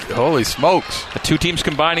this week. Holy smokes. The two teams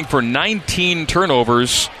combining for 19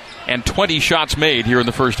 turnovers and 20 shots made here in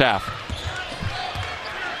the first half.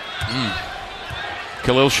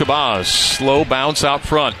 Khalil Shabazz, slow bounce out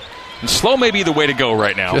front. And slow may be the way to go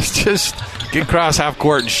right now. Just get across half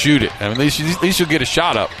court and shoot it. I mean, at least you'll get a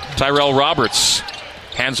shot up. Tyrell Roberts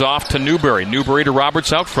hands off to Newberry. Newberry to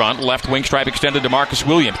Roberts out front. Left wing stripe extended to Marcus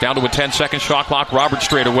Williams. Down to a 10-second shot clock. Roberts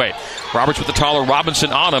straight away. Roberts with the taller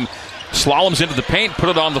Robinson on him. Slaloms into the paint, put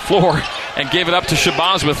it on the floor, and gave it up to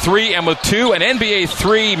Shabazz with 3 and with 2. An NBA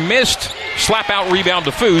 3 missed. Slap out rebound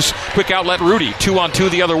to Foose. Quick outlet Rudy.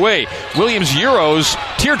 2-on-2 the other way. Williams Euros.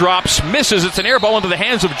 Teardrops. Misses. It's an air ball into the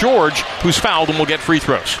hands of George, who's fouled and will get free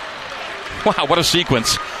throws. Wow, what a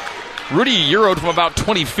sequence. Rudy Euroed from about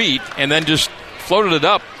 20 feet and then just floated it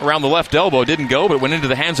up around the left elbow. Didn't go, but went into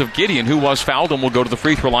the hands of Gideon, who was fouled and will go to the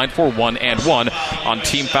free throw line for 1 and 1 on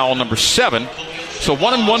team foul number 7. So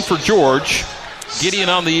 1 and 1 for George. Gideon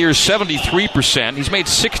on the year 73%. He's made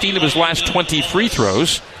 16 of his last 20 free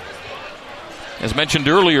throws. As mentioned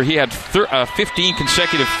earlier, he had 15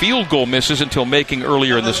 consecutive field goal misses until making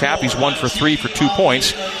earlier in this half. He's 1 for 3 for 2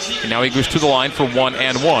 points. And now he goes to the line for 1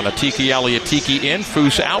 and 1. Atiki Aliatiki in,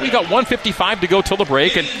 Foose out. We got 1:55 to go till the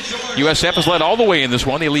break, and USF has led all the way in this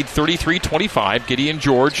one. They lead 33-25. Gideon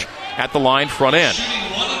George at the line front end.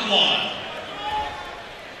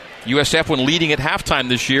 USF, when leading at halftime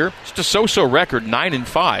this year, just a so-so record,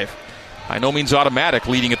 9-5. By no means automatic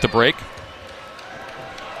leading at the break.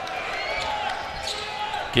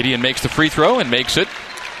 Gideon makes the free throw and makes it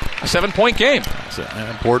a 7-point game. It's an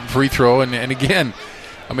important free throw, and again,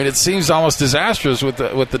 I mean, it seems almost disastrous with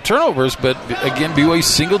the turnovers, but again, BYU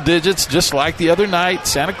single digits, just like the other night.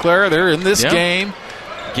 Santa Clara, they're in this game.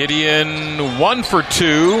 Gideon 1 for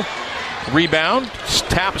 2. Rebound,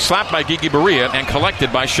 slapped by Gigi Berea and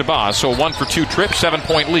collected by Shabazz. So 1 for 2 trip,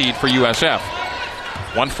 7-point lead for USF.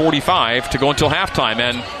 1:45 to go until halftime,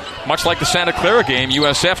 and much like the Santa Clara game,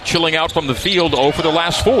 USF chilling out from the field 0 for the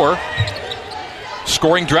last 4.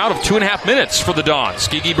 Scoring drought of 2.5 minutes for the Dons.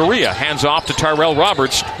 Gigi Berea hands off to Tyrell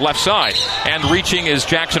Roberts, left side. And reaching is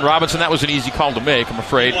Jackson Robinson. That was an easy call to make, I'm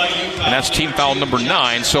afraid. And that's team foul number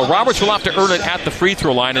 9. So Roberts will have to earn it at the free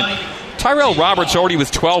throw line. And Tyrell Roberts already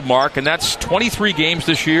with 12 mark, and that's 23 games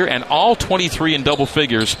this year, and all 23 in double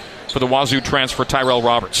figures for the Wazoo transfer, Tyrell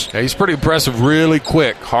Roberts. Yeah, he's pretty impressive, really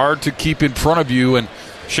quick. Hard to keep in front of you, and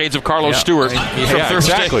shades of Carlos Stewart.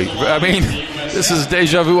 Exactly. I mean, this is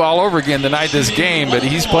deja vu all over again tonight, this game, but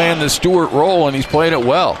he's playing the Stewart role, and he's playing it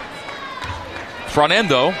well. Front end,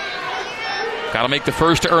 though. Got to make the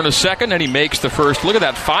first to earn a second, and he makes the first. Look at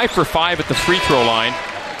that, 5 for 5 at the free throw line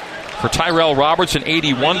for Tyrell Roberts, an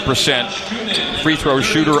 81% free throw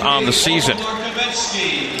shooter on the season.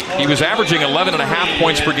 He was averaging 11.5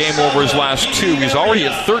 points per game over his last 2. He's already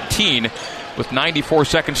at 13 with 94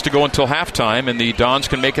 seconds to go until halftime, and the Dons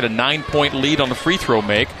can make it a 9-point lead on the free throw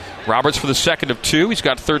make. Roberts for the second of 2. He's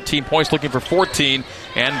got 13 points, looking for 14,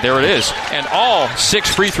 and there it is. And all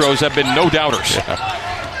 6 free throws have been no-doubters.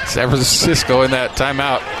 Yeah. San Francisco in that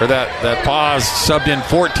timeout, or that pause, subbed in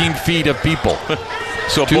 14 feet of people.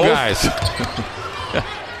 So 2 guys.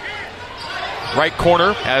 Right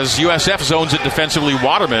corner as USF zones it defensively.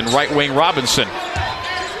 Waterman, right wing Robinson.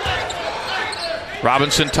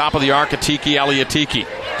 Robinson top of the arc, Atiki Aliatiki.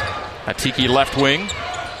 Atiki left wing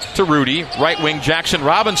to Rudy. Right wing Jackson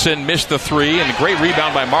Robinson missed the 3, and a great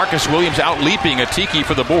rebound by Marcus Williams out-leaping Atiki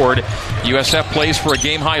for the board. USF plays for a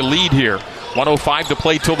game-high lead here. 1:05 to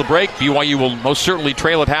play till the break. BYU will most certainly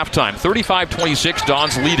trail at halftime. 35-26,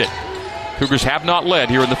 Dons lead it. Cougars have not led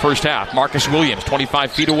here in the first half. Marcus Williams,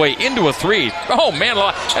 25 feet away, into a 3. Oh, man,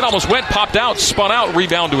 it almost went, popped out, spun out,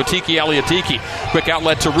 rebound to Atiki Aliatiki. Quick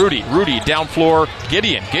outlet to Rudy. Rudy, down floor,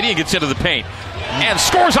 Gideon. Gideon gets into the paint and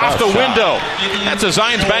scores off the window. That's a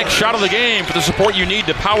Zions Bank shot of the game. For the support you need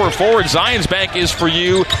to power forward, Zions Bank is for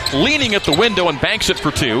you. Leaning at the window and banks it for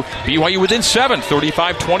 2. BYU within 7,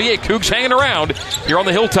 35-28. Cougs hanging around here on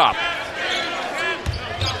the hilltop.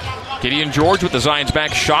 Gideon George with the Zions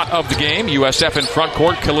Bank shot of the game. USF in front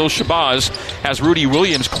court. Khalil Shabazz has Rudy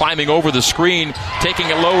Williams climbing over the screen. Taking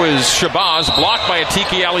it low is Shabazz. Blocked by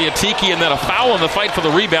Atiki Aliatiki, and then a foul in the fight for the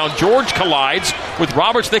rebound. George collides with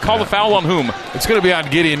Roberts. They call the foul on whom? It's going to be on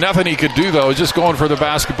Gideon. Nothing he could do, though. Just going for the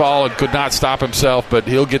basketball and could not stop himself, but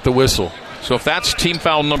he'll get the whistle. So if that's team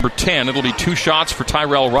foul number 10, it'll be 2 shots for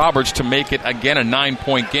Tyrell Roberts to make it, again, a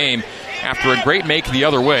 9-point game. After a great make the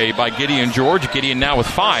other way by Gideon George. Gideon now with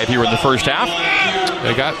 5 here in the first half.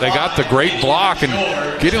 They got the great block,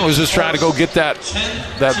 and Gideon was just trying to go get that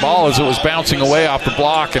ball as it was bouncing away off the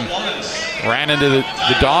block and ran into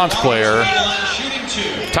the Dons player.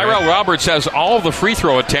 Tyrell Roberts has all of the free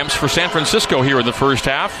throw attempts for San Francisco here in the first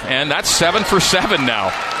half, and that's 7 for 7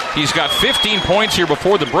 now. He's got 15 points here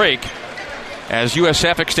before the break as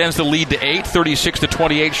USF extends the lead to 8,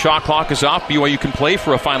 36-28. Shot clock is off. BYU can play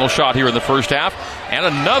for a final shot here in the first half. And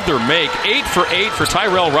another make. 8 for 8 for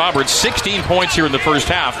Tyrell Roberts. 16 points here in the first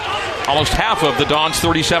half. Almost half of the Dons'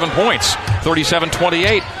 37 points.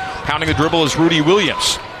 37-28. Pounding the dribble is Rudy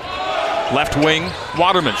Williams. Left wing,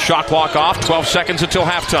 Waterman. Shot clock off. 12 seconds until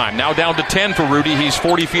halftime. Now down to 10 for Rudy. He's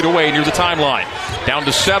 40 feet away near the timeline. Down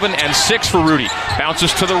to 7 and 6 for Rudy.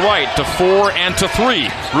 Bounces to the right to 4 and to 3.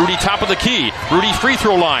 Rudy top of the key. Rudy free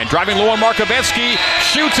throw line. Driving low on Markovetsky.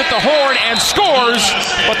 Shoots at the horn and scores.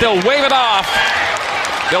 But they'll wave it off.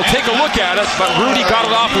 They'll take a look at it. But Rudy got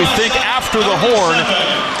it off, we think, after the horn.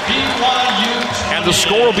 And the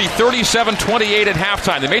score will be 37-28 at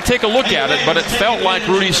halftime. They may take a look at it, but it felt like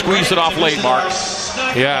Rudy squeezed it off late, Mark.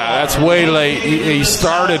 Yeah, that's way late. He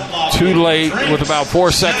started too late with about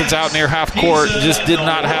 4 seconds out near half court. Just did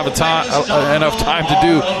not have enough time to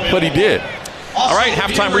do what he did. All right,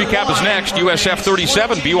 halftime recap is next. USF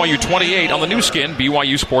 37, BYU 28 on the new skin,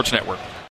 BYU Sports Network.